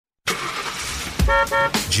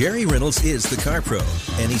Jerry Reynolds is the car pro,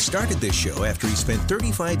 and he started this show after he spent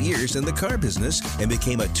 35 years in the car business and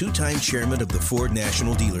became a two-time chairman of the Ford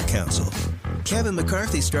National Dealer Council. Kevin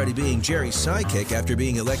McCarthy started being Jerry's sidekick after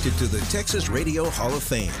being elected to the Texas Radio Hall of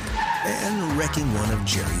Fame and wrecking one of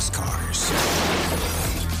Jerry's cars.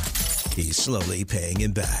 He's slowly paying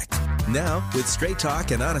him back. Now, with straight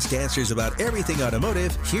talk and honest answers about everything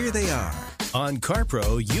automotive, here they are on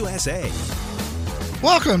CarPro USA.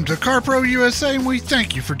 Welcome to CarPro USA, and we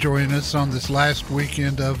thank you for joining us on this last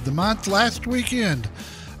weekend of the month, last weekend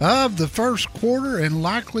of the first quarter, and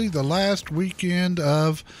likely the last weekend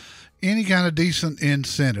of any kind of decent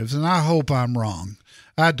incentives. And I hope I'm wrong.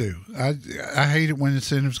 I do. I hate it when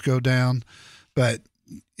incentives go down, but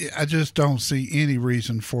I just don't see any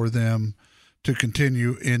reason for them to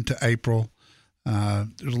continue into April.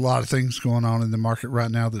 There's a lot of things going on in the market right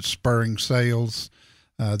now that's spurring sales.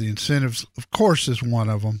 The incentives, of course, is one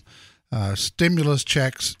of them. Stimulus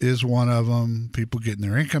checks is one of them. People getting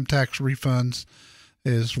their income tax refunds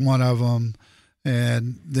is one of them.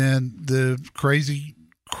 And then the crazy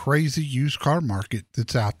used car market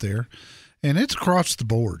that's out there. And it's across the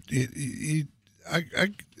board. I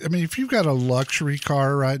mean, if you've got a luxury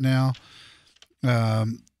car right now,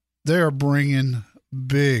 they are bringing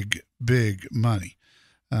big money.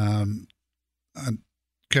 Kevin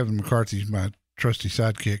McCarthy's my trusty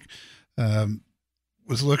sidekick,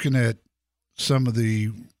 was looking at some of the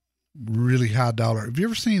really high dollar. Have you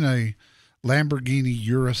ever seen a Lamborghini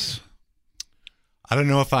Urus? I don't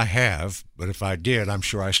know if I have, but if I did, I'm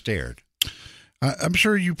sure I stared. I'm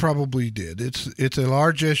sure you probably did. It's a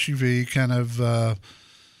large SUV, kind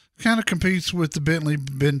of competes with the Bentley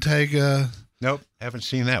Bentayga. Nope, haven't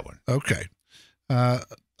seen that one. Okay.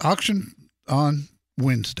 Auction on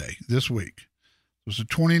Wednesday this week. It was a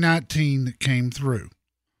 2019 that came through.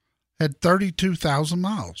 Had 32,000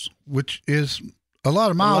 miles, which is a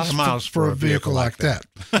lot of miles, for a vehicle like that.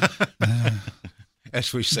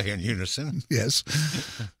 As we say in unison. Yes.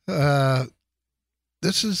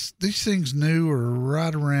 These things new are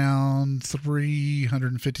right around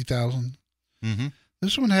 350,000. Mm-hmm.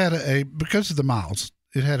 This one had because of the miles,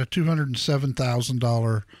 it had a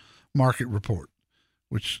 $207,000 market report,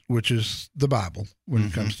 which is the Bible when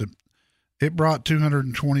it comes to. It brought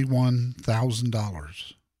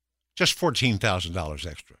 $221,000. Just $14,000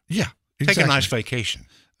 extra. Yeah, exactly. Take a nice vacation.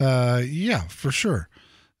 Yeah, for sure.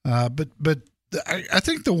 But I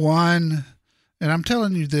think the one, and I'm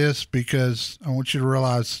telling you this because I want you to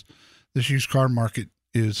realize this used car market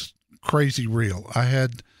is crazy real. I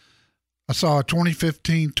saw a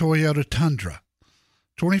 2015 Toyota Tundra,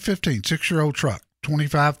 2015 6-year-old truck,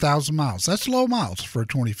 25,000 miles. That's low miles for a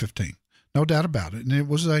 2015. No doubt about it. And it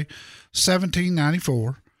was a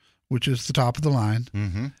 1794, which is the top of the line.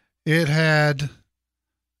 Mm-hmm. It had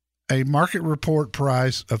a market report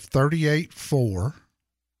price of $38,400,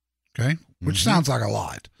 okay, which sounds like a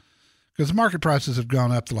lot because the market prices have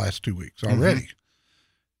gone up the last 2 weeks already.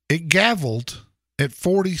 It gavelled at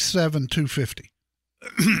 $47,250.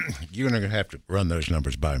 You're going to have to run those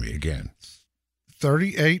numbers by me again.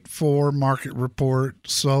 38.4 market report,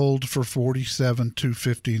 sold for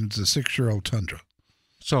 $47,250, and it's a 6-year-old Tundra.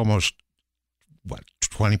 It's almost,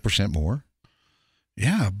 20% more?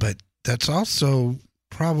 Yeah, but that's also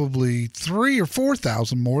probably $3,000 or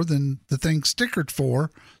 $4,000 more than the thing stickered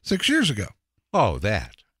for 6 years ago. Oh,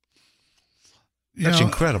 that. That's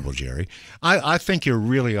incredible, Jerry. I think you're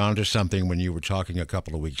really onto something when you were talking a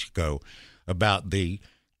couple of weeks ago about the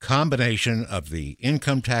combination of the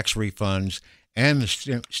income tax refunds and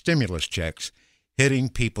the stimulus checks hitting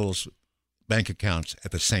people's bank accounts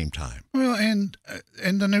at the same time. Well, and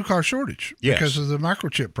the new car shortage because of the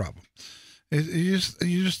microchip problem. You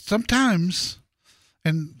just sometimes,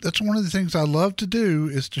 and that's one of the things I love to do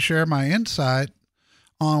is to share my insight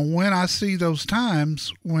on when I see those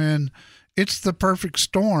times when it's the perfect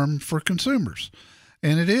storm for consumers.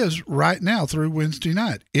 And it is right now through Wednesday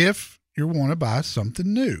night if you want to buy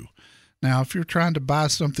something new. Now, if you're trying to buy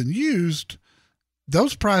something used,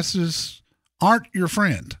 those prices aren't your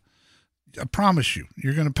friend. I promise you,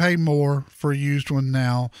 you're going to pay more for a used one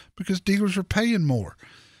now because dealers are paying more.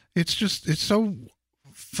 It's so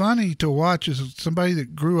funny to watch as somebody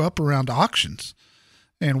that grew up around auctions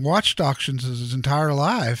and watched auctions his entire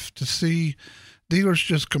life to see dealers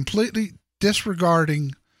just completely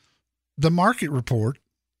disregarding the market report,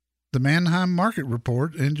 the Manheim market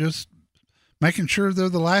report, and just making sure they're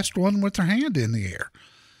the last one with their hand in the air.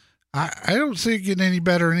 I don't see it getting any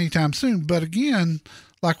better anytime soon. But again,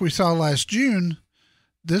 like we saw last June,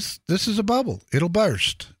 this is a bubble. It'll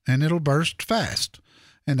burst, and it'll burst fast.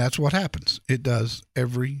 And that's what happens. It does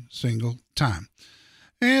every single time.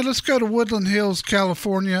 And let's go to Woodland Hills,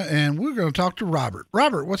 California, and we're going to talk to Robert.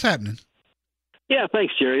 Robert, what's happening? Yeah,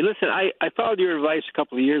 thanks, Jerry. Listen, I followed your advice a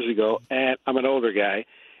couple of years ago, and I'm an older guy,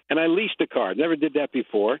 and I leased a car. Never did that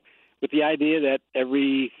before, with the idea that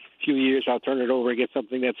every few years I'll turn it over and get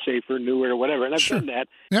something that's safer, newer, or whatever. And I've done that.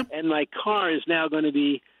 Yep. And my car is now going to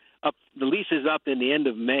be up. The lease is up in the end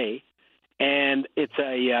of May, and it's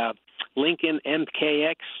a Lincoln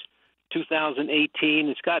MKX 2018.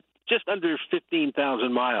 It's got just under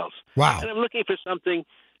 15,000 miles. Wow. And I'm looking for something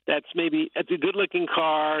that's it's a good-looking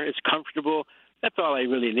car, it's comfortable. That's all I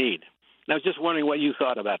really need. And I was just wondering what you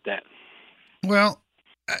thought about that. Well,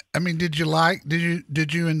 I mean, did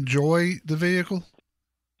you enjoy the vehicle?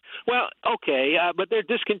 Well, okay, but they're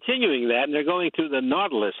discontinuing that, and they're going to the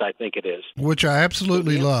Nautilus, I think it is. Which I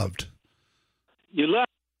absolutely loved. You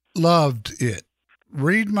Loved it.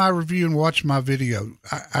 Read my review and watch my video.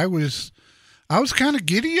 I was kind of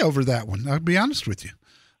giddy over that one. I'll be honest with you.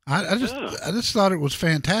 I just thought it was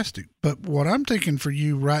fantastic. But what I'm thinking for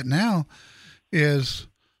you right now is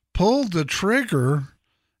pull the trigger,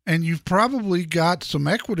 and you've probably got some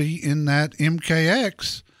equity in that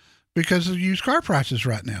MKX because of used car prices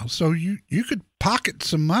right now. So you could pocket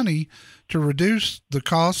some money to reduce the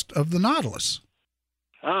cost of the Nautilus.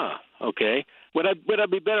 Ah, okay. Would I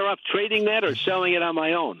be better off trading that or selling it on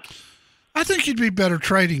my own? I think you'd be better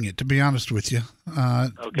trading it, to be honest with you.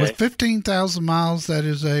 Okay. With 15,000 miles, that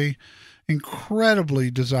is a incredibly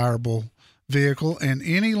desirable vehicle, and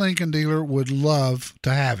any Lincoln dealer would love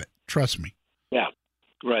to have it. Trust me. Yeah,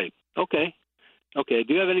 right. Okay. Do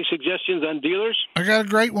you have any suggestions on dealers? I got a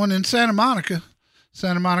great one in Santa Monica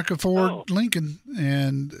Ford Lincoln,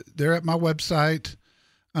 and they're at my website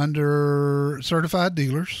under certified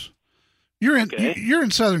dealers. You're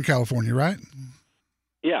in Southern California, right?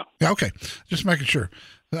 Yeah. Okay. Just making sure.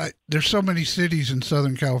 There's so many cities in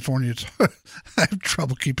Southern California. I have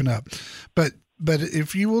trouble keeping up. But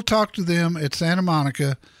if you will talk to them at Santa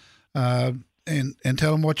Monica and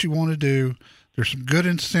tell them what you want to do, there's some good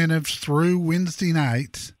incentives through Wednesday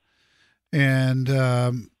night. And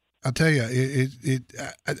I'll tell you,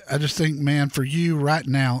 I just think, man, for you right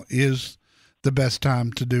now is the best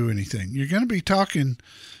time to do anything. You're going to be talking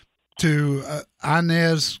to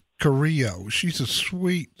Inez Carrillo. She's a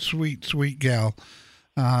sweet, sweet, sweet gal.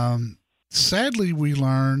 Sadly, we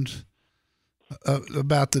learned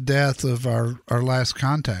about the death of our last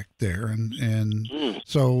contact there. And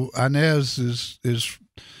so Inez is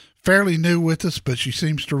fairly new with us, but she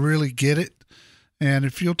seems to really get it. And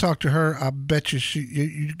if you'll talk to her, I bet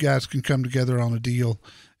you guys can come together on a deal,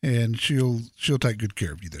 and she'll take good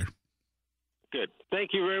care of you there. Good.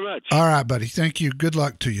 Thank you very much. All right, buddy. Thank you. Good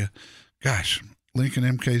luck to you. Gosh, Lincoln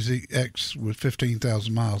MKX with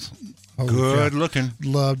 15,000 miles. Holy good cow. Looking.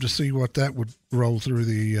 Love to see what that would roll through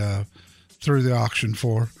the auction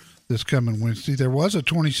for this coming Wednesday. There was a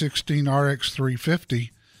 2016 RX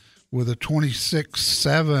 350 with a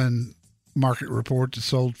 26.7 market report that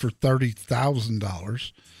sold for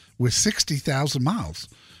 $30,000 with 60,000 miles,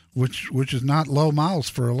 which is not low miles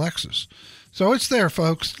for a Lexus. So it's there,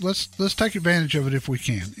 folks. Let's take advantage of it if we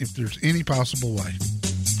can, if there's any possible way.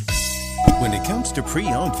 When it comes to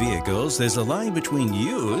pre-owned vehicles, there's a line between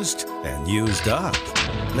used and used up.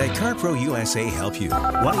 Let CarPro USA help you.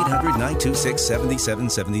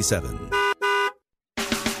 1-800-926-7777.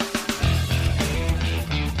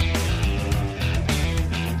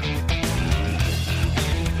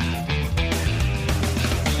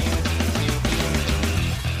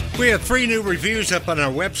 We have 3 new reviews up on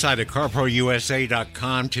our website at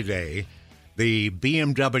carprousa.com today. The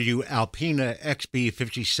BMW Alpina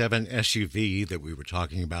XB57 SUV that we were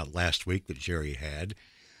talking about last week that Jerry had.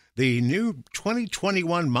 The new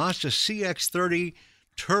 2021 Mazda CX-30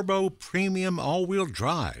 Turbo Premium All-Wheel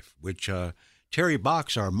Drive, which Terry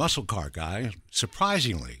Box, our muscle car guy,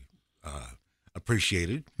 surprisingly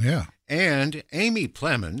appreciated. Yeah. And Amy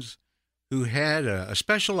Plemons, who had a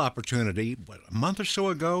special opportunity a month or so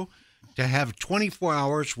ago to have 24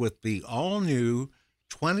 hours with the all-new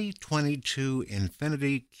 2022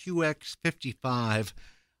 Infiniti QX55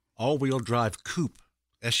 all-wheel drive coupe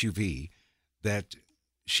SUV that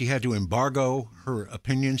she had to embargo her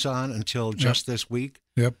opinions on until just this week.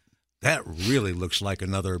 Yep. That really looks like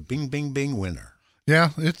another bing, bing, bing winner.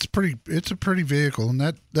 Yeah, it's a pretty vehicle. And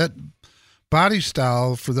that body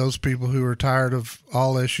style, for those people who are tired of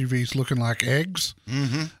all SUVs looking like eggs,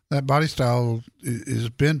 that body style has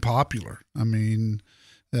been popular. I mean,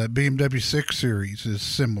 BMW 6 Series is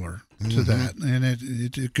similar to that, and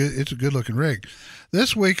it's a good-looking rig.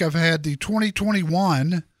 This week I've had the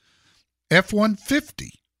 2021 F-150,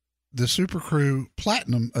 the Super Crew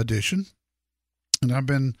Platinum Edition, and I've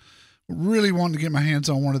been really wanting to get my hands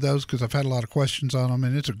on one of those because I've had a lot of questions on them,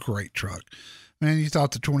 and it's a great truck. Man, you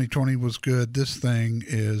thought the 2020 was good. This thing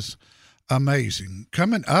is amazing.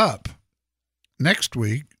 Coming up next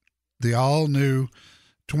week, the all-new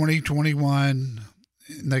 2021,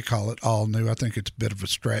 and they call it all new. I think it's a bit of a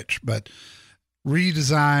stretch, but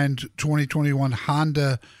redesigned 2021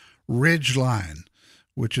 Honda Ridgeline,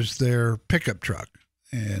 which is their pickup truck.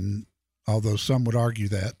 And although some would argue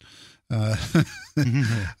that,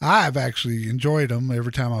 I've actually enjoyed them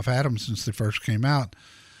every time I've had them since they first came out.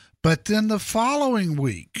 But then the following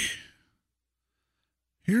week,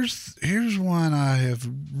 here's one I have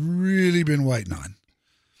really been waiting on.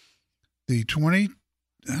 The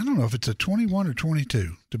I don't know if it's a 21 or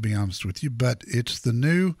 22, to be honest with you, but it's the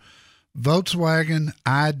new Volkswagen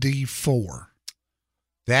ID4.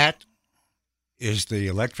 That is the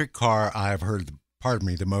electric car I've heard,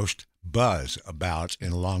 the most buzz about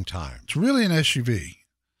in a long time. It's really an SUV.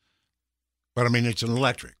 But I mean, it's an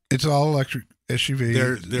electric. It's all electric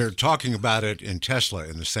SUV. They're talking about it in Tesla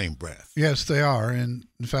in the same breath. Yes, they are. And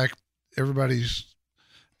in fact, everybody's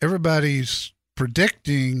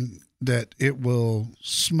predicting that it will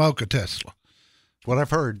smoke a Tesla. That's what I've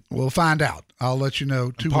heard. We'll find out. I'll let you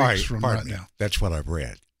know 2 weeks from right now. That's what I've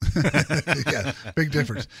read. Yeah, big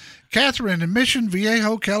difference. Catherine in Mission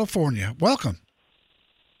Viejo, California. Welcome.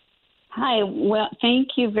 Hi. Well, thank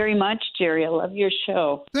you very much, Jerry. I love your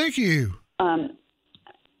show. Thank you.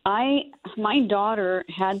 My daughter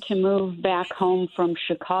had to move back home from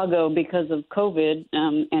Chicago because of COVID,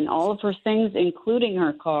 and all of her things, including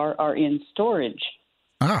her car, are in storage.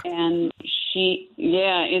 And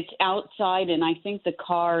it's outside, and I think the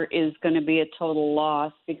car is going to be a total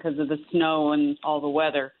loss because of the snow and all the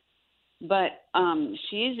weather. But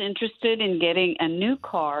she's interested in getting a new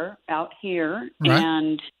car out here, right.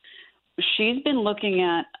 And she's been looking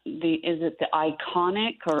at is it the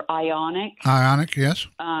Iconic or Ionic? Ionic, yes.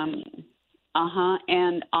 And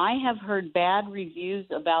I have heard bad reviews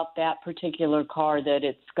about that particular car, that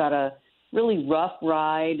it's got a really rough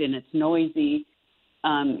ride and it's noisy.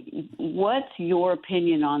 What's your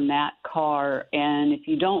opinion on that car? And if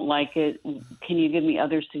you don't like it, can you give me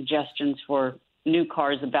other suggestions for new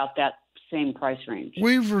cars about that same price range?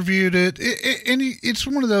 We've reviewed it. And it's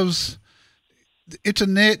one of those, it's a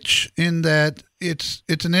niche in that it's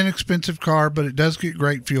an inexpensive car, but it does get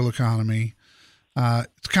great fuel economy.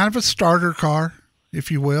 It's kind of a starter car, if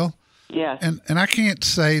you will. Yes. And I can't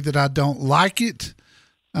say that I don't like it,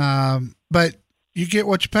 but you get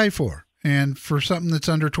what you pay for. And for something that's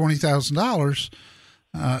under $20,000,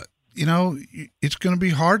 it's going to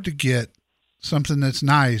be hard to get something that's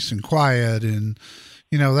nice and quiet and,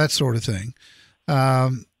 that sort of thing.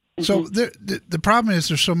 So the problem is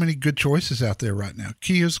there's so many good choices out there right now.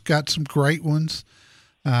 Kia's got some great ones.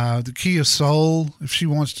 The Kia Soul, if she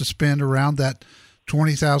wants to spend around that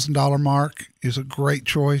 $20,000 mark, is a great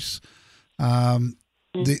choice. The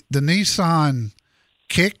Nissan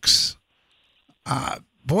Kicks,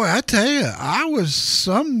 boy, I tell you, I was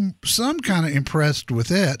some kind of impressed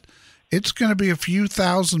with it. It's going to be a few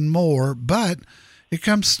thousand more, but it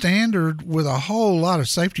comes standard with a whole lot of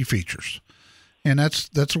safety features. And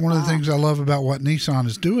that's one of the things I love about what Nissan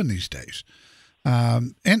is doing these days.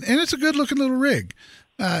 And it's a good looking little rig.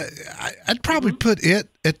 I'd probably put it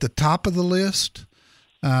at the top of the list.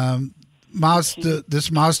 Mazda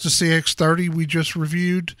CX-30 we just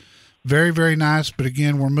reviewed, very, very nice. But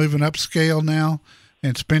again, we're moving upscale now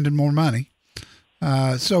and spending more money.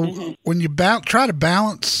 So when you try to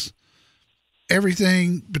balance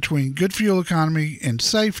everything between good fuel economy and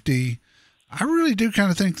safety, I really do kind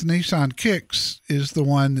of think the Nissan Kicks is the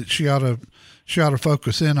one that she ought to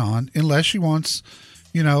focus in on, unless she wants,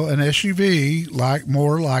 an SUV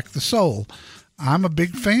more like the Soul. I'm a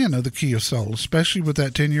big fan of the Kia Soul, especially with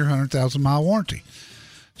that 10-year, 100,000-mile warranty.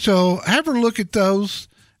 So have her look at those.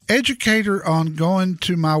 Educate her on going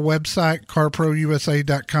to my website,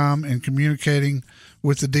 carprousa.com, and communicating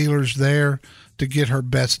with the dealers there to get her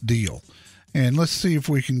best deal. And let's see if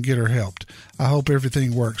we can get her helped. I hope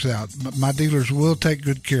everything works out. My dealers will take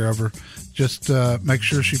good care of her. Just make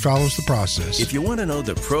sure she follows the process. If you want to know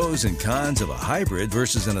the pros and cons of a hybrid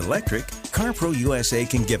versus an electric, CarPro USA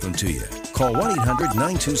can give them to you. Call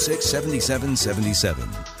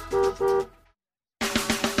 1-800-926-7777.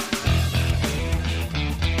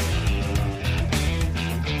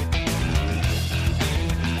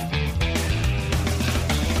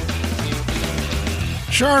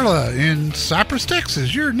 Charla in Cypress,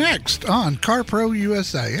 Texas. You're next on CarPro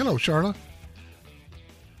USA. Hello, Charla.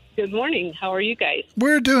 Good morning. How are you guys?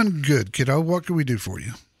 We're doing good, kiddo. What can we do for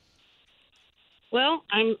you? Well,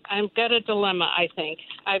 I've got a dilemma, I think.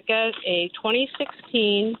 I've got a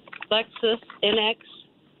 2016 Lexus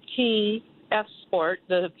NXT F Sport,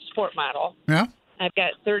 the sport model. Yeah. I've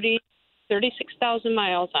got 36,000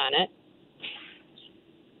 miles on it.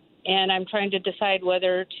 And I'm trying to decide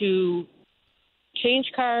whether to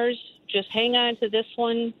change cars, just hang on to this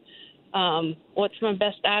one. What's my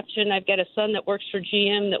best option? I've got a son that works for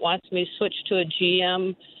GM that wants me to switch to a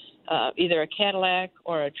GM, either a Cadillac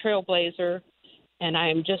or a Trailblazer. And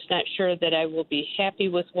I'm just not sure that I will be happy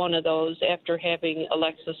with one of those after having a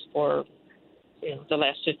Lexus for the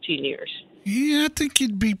last 15 years. Yeah, I think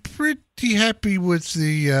you'd be pretty happy with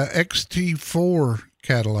the XT4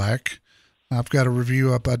 Cadillac. I've got a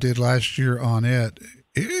review up I did last year on it.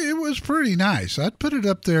 It was pretty nice. I'd put it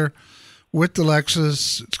up there with the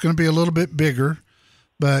Lexus. It's going to be a little bit bigger,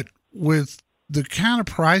 but with the kind of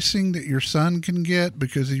pricing that your son can get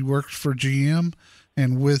because he works for GM,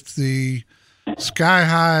 and with the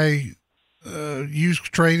sky-high used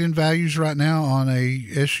trade-in values right now on a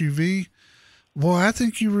SUV, boy, I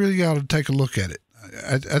think you really ought to take a look at it.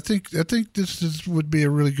 I think this would be a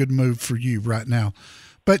really good move for you right now.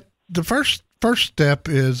 But the first step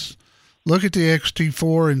is look at the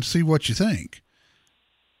XT4 and see what you think.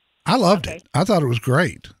 I loved it. I thought it was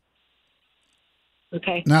great.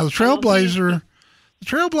 Okay. Now the Trailblazer,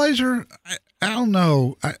 I don't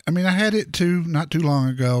know. I mean, I had it too not too long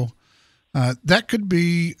ago. That could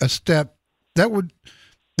be a step that would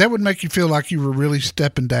make you feel like you were really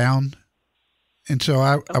stepping down. And so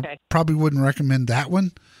I probably wouldn't recommend that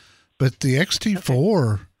one, but the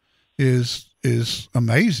XT4 is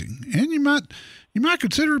amazing. And you might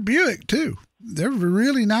consider a Buick too. They're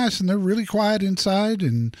really nice and they're really quiet inside.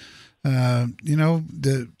 And,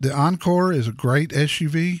 the Encore is a great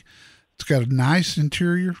SUV. It's got a nice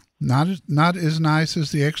interior, not as nice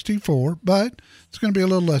as the XT4, but it's going to be a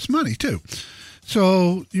little less money too.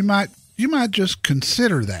 So you might just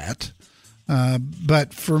consider that.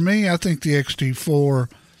 But for me, I think the XT4,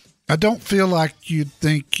 I don't feel like you'd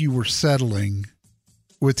think you were settling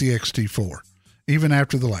with the XT4, even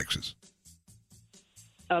after the Lexus.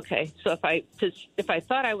 Okay, so if I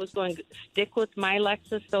thought I was going to stick with my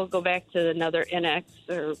Lexus, they'll go back to another NX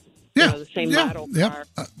or the same model car.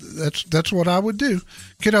 That's what I would do.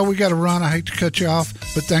 Kiddo, we got to run. I hate to cut you off,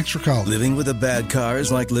 but thanks for calling. Living with a bad car is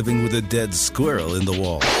like living with a dead squirrel in the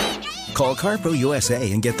wall. Call CarPro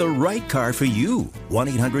USA and get the right car for you.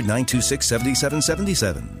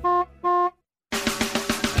 1-800-926-7777.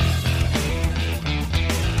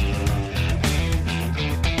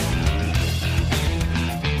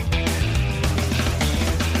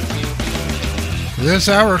 This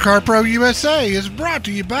hour of CarPro USA is brought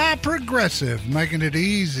to you by Progressive, making it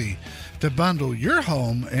easy to bundle your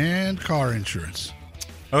home and car insurance.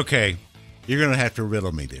 Okay, you're going to have to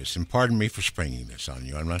riddle me this, and pardon me for springing this on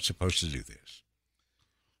you. I'm not supposed to do this.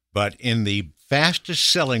 But in the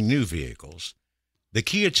fastest-selling new vehicles, the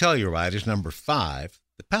Kia Telluride is number 5.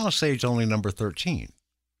 The Palisade's only number 13.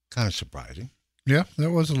 Kind of surprising. Yeah,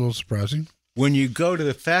 that was a little surprising. When you go to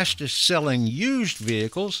the fastest-selling used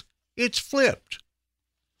vehicles, it's flipped.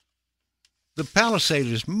 The Palisade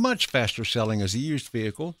is much faster selling as a used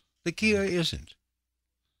vehicle. The Kia isn't.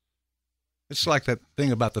 It's like that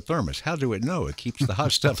thing about the thermos. How do it know? It keeps the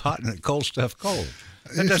hot stuff hot and the cold stuff cold.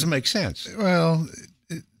 That doesn't make sense. Well,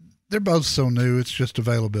 they're both so new. It's just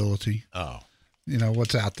availability. Oh.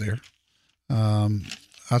 What's out there. I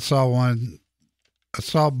saw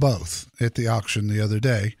both at the auction the other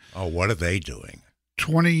day. Oh, what are they doing?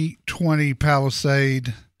 2020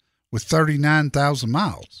 Palisade with 39,000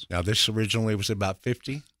 miles. Now, this originally was about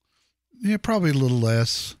 50? Yeah, probably a little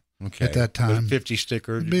less at that time. 50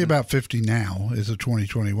 sticker? It'd be about 50 now is a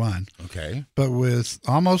 2021. Okay. But with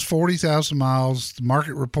almost 40,000 miles, the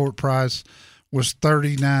market report price was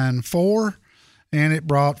 $39,400, and it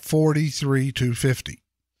brought $43,250.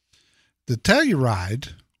 The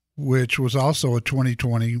Telluride, which was also a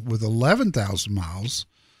 2020 with 11,000 miles,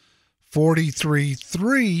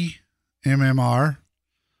 $43,300 MMR,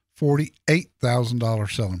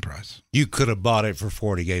 $48,000 selling price. You could have bought it for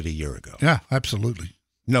 $48,000 a year ago. Yeah, absolutely.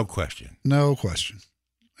 No question. No question.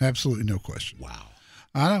 Absolutely no question. Wow.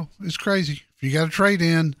 I know. It's crazy. If you got to trade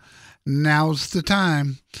in, now's the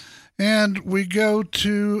time. And we go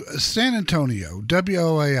to San Antonio,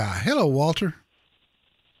 WOAI. Hello, Walter.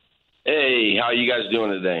 Hey, how you guys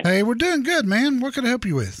doing today? Hey, we're doing good, man. What can I help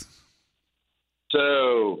you with?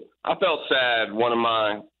 So I felt sad. One of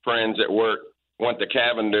my friends at work went to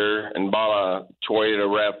Cavender and bought a Toyota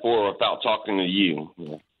RAV4 without talking to you.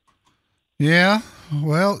 Yeah.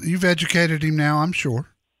 Well, you've educated him now, I'm sure.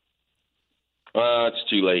 It's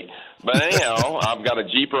too late. But anyhow, I've got a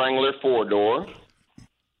Jeep Wrangler 4-door,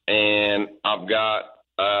 and I've got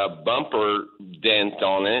a bumper dent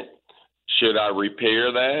on it. should I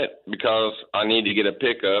repair that because I need to get a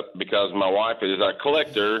pickup because my wife is a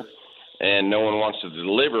collector and no one wants to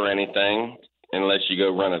deliver anything unless you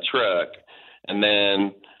go run a truck. And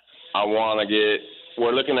then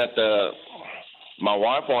we're looking at my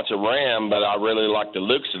wife wants a Ram, but I really like the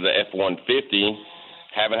looks of the F-150.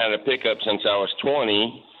 Haven't had a pickup since I was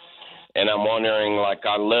 20. And I'm wondering,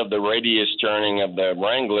 I love the radius turning of the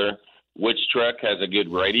Wrangler. Which truck has a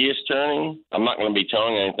good radius turning? I'm not going to be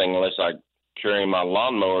towing anything unless I carry my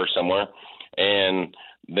lawnmower somewhere. And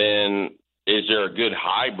then is there a good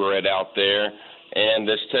hybrid out there? And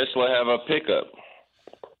does Tesla have a pickup?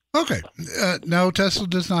 Okay. No, Tesla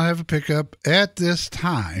does not have a pickup at this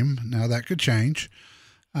time. Now, that could change.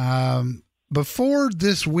 Before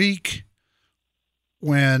this week,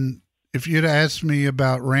 if you'd asked me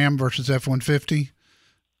about Ram versus F-150,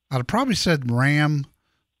 I'd have probably said Ram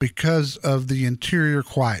because of the interior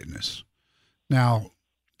quietness. Now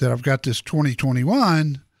that I've got this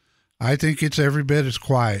 2021, I think it's every bit as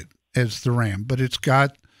quiet as the Ram, but it's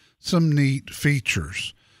got some neat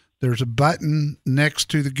features. There's a button next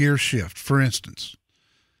to the gear shift, for instance.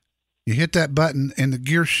 You hit that button and the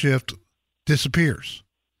gear shift disappears.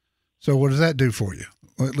 So what does that do for you?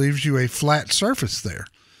 Well, it leaves you a flat surface there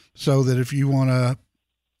so that if you want to,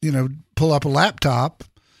 pull up a laptop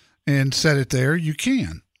and set it there, you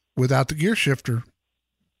can without the gear shifter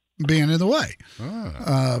being in the way.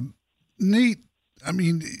 Neat. I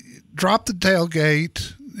mean, drop the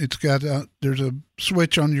tailgate. It's got there's a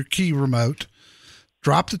switch on your key remote.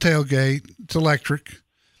 Drop the tailgate. It's electric.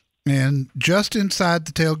 And just inside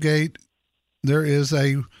the tailgate, there is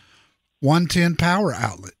a 110 power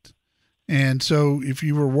outlet. And so if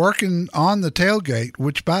you were working on the tailgate,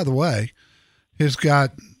 which, by the way, has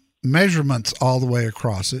got measurements all the way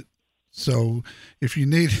across it. So if you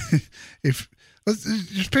need, let's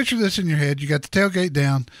just picture this in your head. You got the tailgate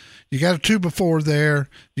down. You got a 2x4 there.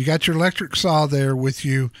 You got your electric saw there with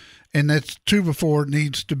you. And that 2x4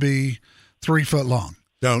 needs to be 3 foot long.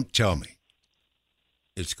 Don't tell me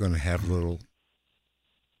it's going to have little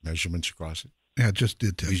measurements across it. Yeah, I just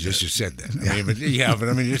did tell you. You just said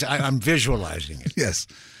that. I'm visualizing it. Yes.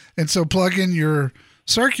 And so plug in your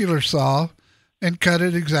circular saw and cut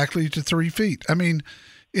it exactly to 3 feet. I mean,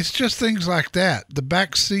 it's just things like that. The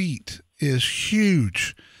back seat is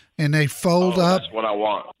huge, and they fold up. That's what I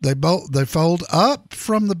want. They fold up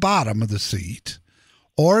from the bottom of the seat,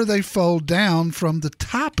 or they fold down from the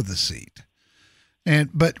top of the seat.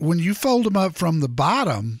 But when you fold them up from the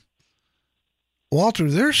bottom, Walter,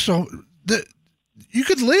 you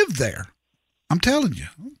could live there. I'm telling you,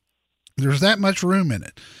 there's that much room in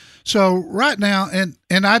it. So right now,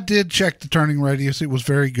 and I did check the turning radius. It was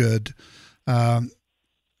very good. I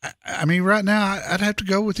mean, right now, I'd have to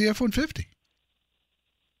go with the F-150.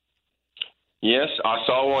 Yes, I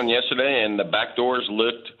saw one yesterday, and the back doors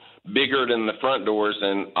looked bigger than the front doors,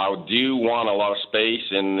 and I do want a lot of space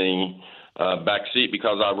in the back seat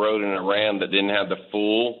because I rode in a Ram that didn't have the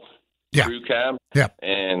full crew cab. Yeah.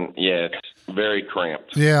 And, it's very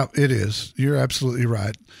cramped. Yeah, it is. You're absolutely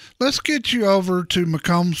right. Let's get you over to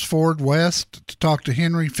McCombs Ford West to talk to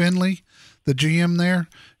Henry Finley, the GM there.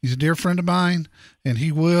 He's a dear friend of mine, and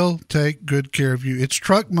he will take good care of you. It's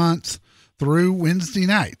truck month through Wednesday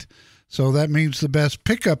night. So that means the best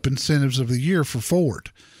pickup incentives of the year for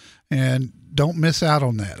Ford. And don't miss out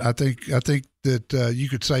on that. I think that you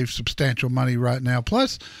could save substantial money right now.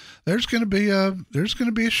 Plus, there's going to be a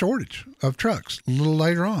shortage of trucks a little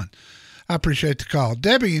later on. I appreciate the call.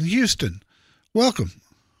 Debbie in Houston, welcome.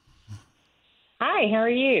 Hi, how are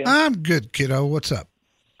you? I'm good, kiddo. What's up?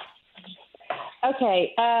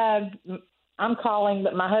 Okay, I'm calling,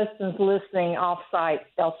 but my husband's listening off-site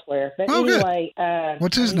elsewhere. But anyway,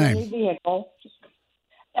 what's his name? New vehicle,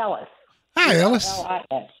 Ellis. Hi, Ellis.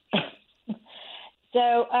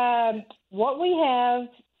 So what we have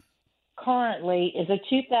currently is a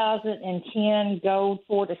 2010 Gold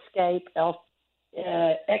Ford Escape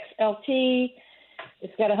XLT.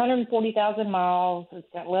 It's got 140,000 miles. It's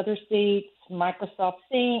got leather seats, Microsoft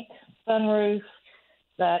sync, sunroof.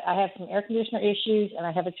 But I have some air conditioner issues, and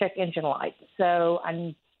I have a check engine light. So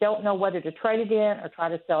I don't know whether to trade it in or try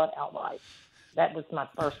to sell it outright. That was my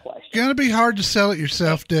first question. It's going to be hard to sell it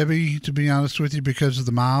yourself, Debbie, to be honest with you, because of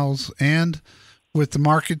the miles. And with the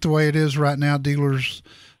market the way it is right now, dealers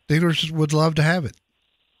would love to have it.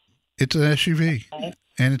 It's an SUV,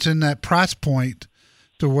 and it's in that price point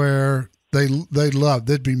to where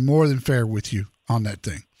they'd be more than fair with you on that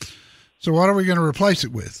thing. So what are we going to replace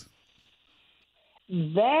it with?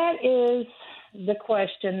 That is the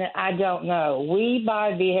question that I don't know. We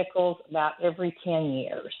buy vehicles about every 10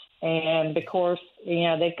 years. And, of course,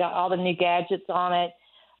 they've got all the new gadgets on it.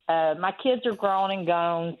 My kids are grown and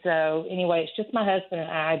gone, so anyway, it's just my husband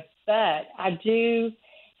and I. But I do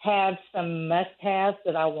have some must-haves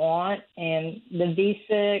that I want, and the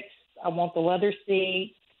V6, I want the leather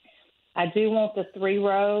seats. I do want the 3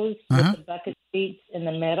 rows with the bucket seats in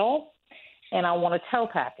the middle, and I want a tow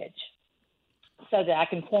package so that I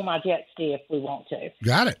can pull my jet ski if we want to.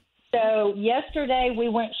 Got it. So yesterday we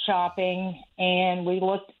went shopping, and we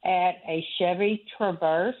looked at a Chevy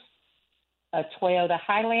Traverse, a Toyota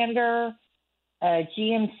Highlander, a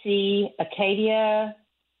GMC Acadia.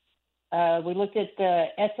 We looked at the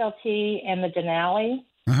SLT and the Denali.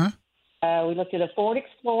 We looked at a Ford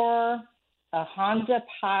Explorer, a Honda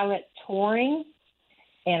Pilot Touring,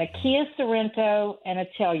 and a Kia Sorento and a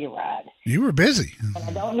Telluride. You were busy. And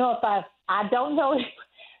I don't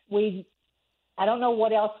know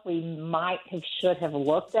what else we might have should have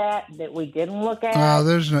looked at that we didn't look at.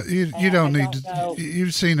 There's no. You don't need to.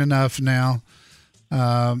 You've seen enough now.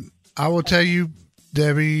 I will tell you,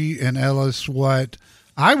 Debbie and Ellis, what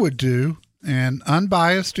I would do, and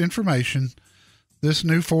unbiased information. This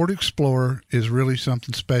new Ford Explorer is really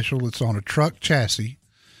something special. It's on a truck chassis,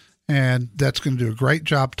 and that's going to do a great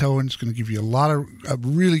job towing. It's going to give you a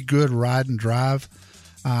really good ride and drive.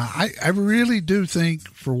 I really do think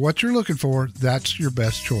for what you're looking for, that's your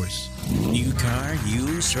best choice. New car,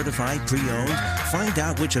 used, certified, pre-owned? Find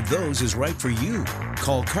out which of those is right for you.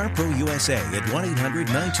 Call CarPro USA at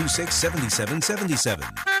 1-800-926-7777.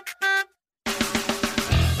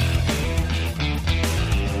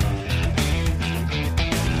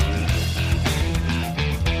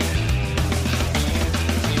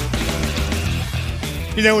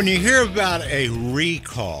 You know, when you hear about a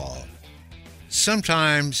recall,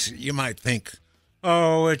 sometimes you might think,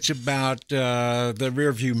 oh, it's about the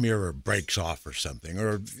rearview mirror breaks off or something,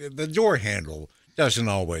 or the door handle doesn't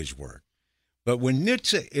always work. But when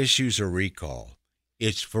NHTSA issues a recall,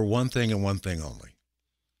 it's for one thing and one thing only: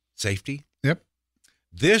 safety. Yep.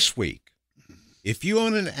 This week, if you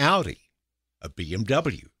own an Audi, a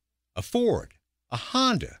BMW, a Ford, a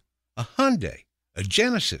Honda, a Hyundai, a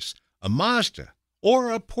Genesis, a Mazda,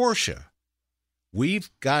 or a Porsche,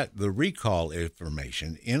 we've got the recall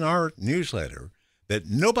information in our newsletter that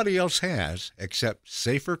nobody else has except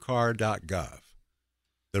safercar.gov.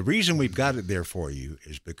 The reason we've got it there for you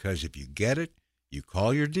is because if you get it, you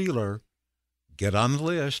call your dealer, get on the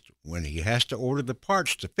list. When he has to order the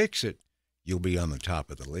parts to fix it, you'll be on the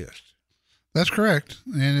top of the list. That's correct.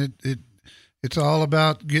 And it's all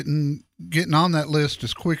about getting on that list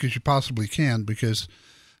as quick as you possibly can, because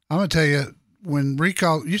I'm going to tell you, when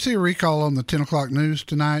you see a recall on the 10 o'clock news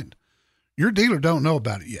tonight, your dealer don't know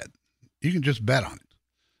about it yet. You can just bet on it.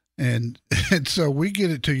 And so we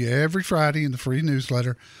get it to you every Friday in the free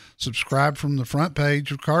newsletter. Subscribe from the front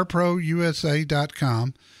page of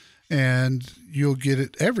CarProUSA.com, and you'll get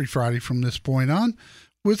it every Friday from this point on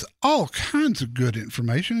with all kinds of good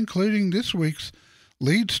information, including this week's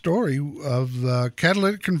lead story of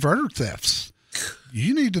catalytic converter thefts.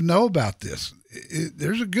 You need to know about this.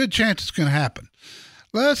 There's a good chance it's going to happen.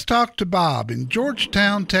 Let's talk to Bob in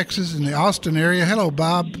Georgetown, Texas, in the Austin area. Hello,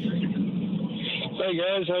 Bob. Hey,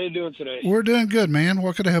 guys. How you doing today? We're doing good, man.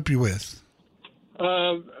 What could I help you with?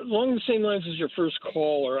 Along the same lines as your first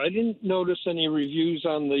caller, I didn't notice any reviews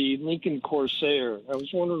on the Lincoln Corsair. I was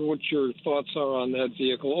wondering what your thoughts are on that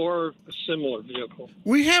vehicle or a similar vehicle.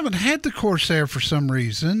 We haven't had the Corsair for some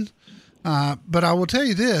reason, but I will tell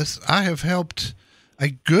you this. I have helped a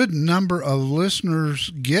good number of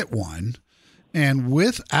listeners get one, and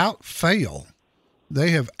without fail, they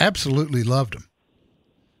have absolutely loved them.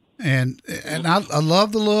 And I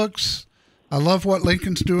love the looks. I love what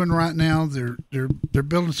Lincoln's doing right now. They're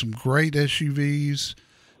building some great SUVs.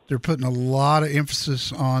 They're putting a lot of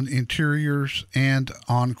emphasis on interiors and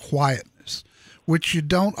on quietness, which you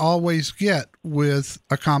don't always get with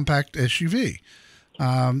a compact SUV.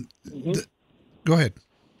 Go ahead.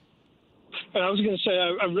 I was going to say,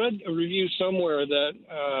 I read a review somewhere that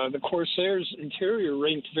the Corsair's interior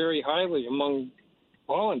ranked very highly among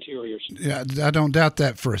all interiors. Yeah, I don't doubt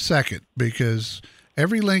that for a second, because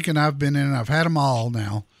every Lincoln I've been in, I've had them all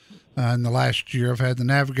now in the last year. I've had the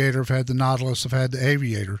Navigator, I've had the Nautilus, I've had the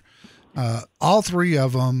Aviator. All three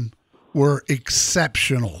of them were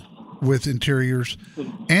exceptional with interiors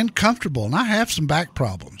and comfortable. And I have some back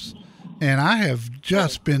problems, and I have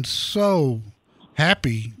just been so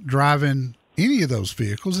happy driving any of those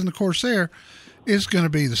vehicles, and the Corsair is going to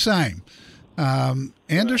be the same. And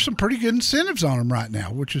there's some pretty good incentives on them right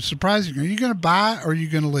now, which is surprising. Are you going to buy or are you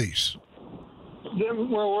going to lease?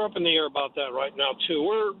 We're up in the air about that right now, too.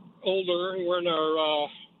 We're older. We're in our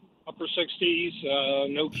upper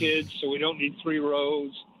 60s, no kids, so we don't need 3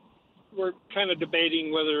 rows. we're kind of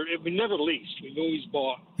debating whether we never leased. We've always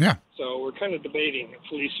bought. Yeah. So we're kind of debating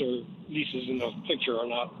if lease is in the picture or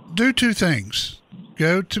not. Do two things.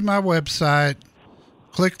 Go to my website,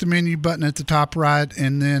 click the menu button at the top right,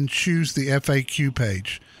 and then choose the FAQ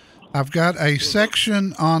page. I've got a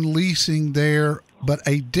section on leasing there, but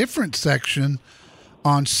a different section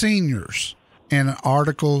on seniors and an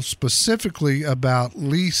article specifically about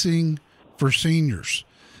leasing for seniors.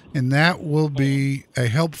 And that will be a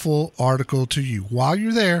helpful article to you. While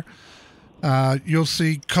you're there, you'll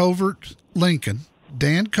see Covert Lincoln,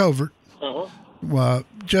 Dan Covert,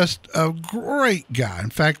 just a great guy. In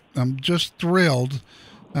fact, I'm just thrilled.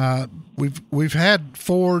 We've had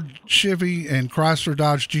Ford, Chevy, and Chrysler,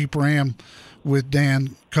 Dodge, Jeep, Ram with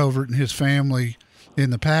Dan Covert and his family in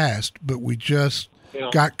the past, but we just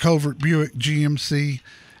got Covert Buick, GMC,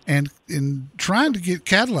 and in trying to get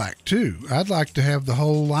Cadillac too. I'd like to have the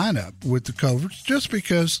whole lineup with the Coverts, just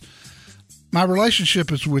because my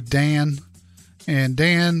relationship is with Dan, and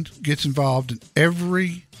Dan gets involved in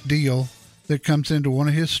every deal that comes into one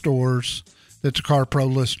of his stores that's a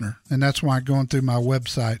CarPro listener, and that's why going through my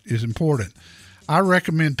website is important. I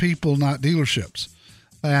recommend people, not dealerships,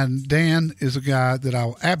 and Dan is a guy that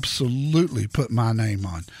I'll absolutely put my name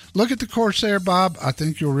on. Look at the Corsair, Bob. I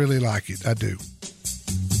think you'll really like it. I do.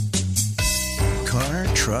 Car,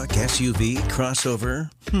 truck, SUV, crossover?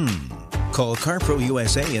 Call CarPro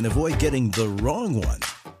USA and avoid getting the wrong one.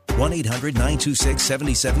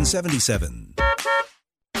 1-800-926-7777.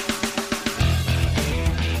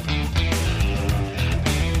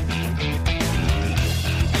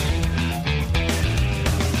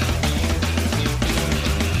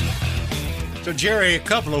 So, Jerry, a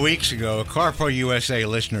couple of weeks ago, a CarPro USA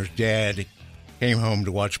listener's dad came home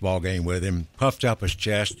to watch a ball game with him, puffed up his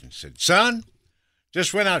chest, and said, "Son,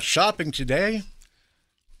 just went out shopping today.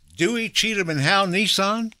 Dewey, Cheatham, and Howe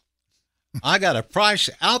Nissan. I got a price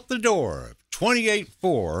out the door of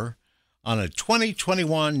 $28,400 on a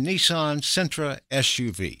 2021 Nissan Sentra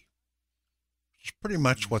SUV." It's pretty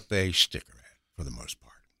much what they sticker at for the most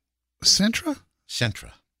part. Sentra?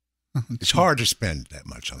 Sentra. It's hard to spend that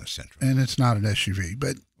much on a Sentra. And it's not an SUV,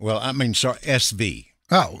 but... Well, I mean, sorry, SV.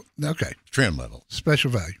 Oh, okay. Trim level. Special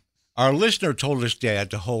value. Our listener told his dad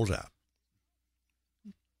to hold up.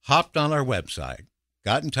 Hopped on our website,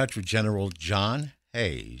 got in touch with General John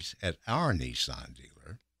Hayes at our Nissan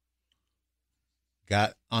dealer,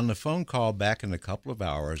 got on the phone call back in a couple of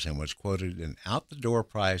hours, and was quoted an out-the-door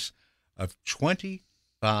price of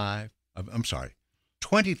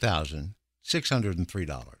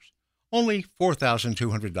 $20,603. Only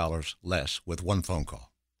 $4,200 less with one phone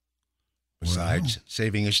call. Besides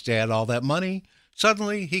saving his dad all that money,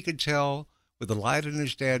 suddenly he could tell with the light in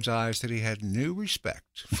his dad's eyes that he had new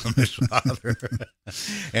respect from his father.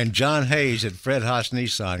 And John Hayes at Fred Haas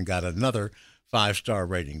Nissan got another 5-star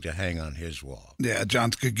rating to hang on his wall. Yeah,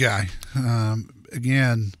 John's a good guy.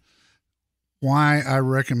 Again, why I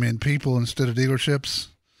recommend people instead of dealerships,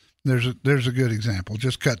 there's a good example.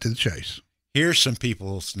 Just cut to the chase. Here's some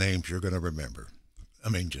people's names you're going to remember. I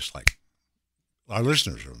mean, just like our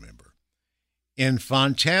listeners remember. In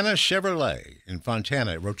Fontana Chevrolet,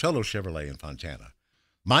 Rotolo Chevrolet in Fontana,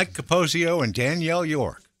 Mike Capozio and Danielle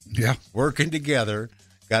York. Yeah. Working together,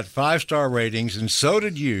 got 5-star ratings, and so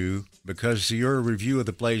did you, because your review of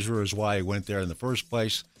the Blazer is why he went there in the first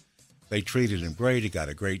place. They treated him great. He got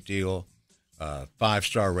a great deal.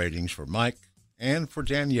 5-star ratings for Mike and for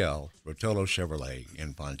Danielle, Rotolo Chevrolet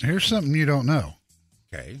in Fontana. Here's something you don't know.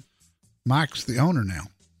 Okay. Mike's the owner now.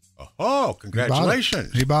 Oh,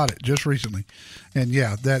 congratulations. He bought it just recently. And,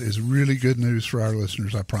 yeah, that is really good news for our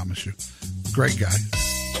listeners, I promise you. Great guy.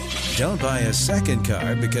 Don't buy a second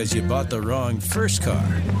car because you bought the wrong first car.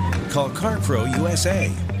 Call CarPro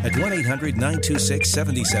USA at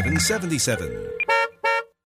 1-800-926-7777.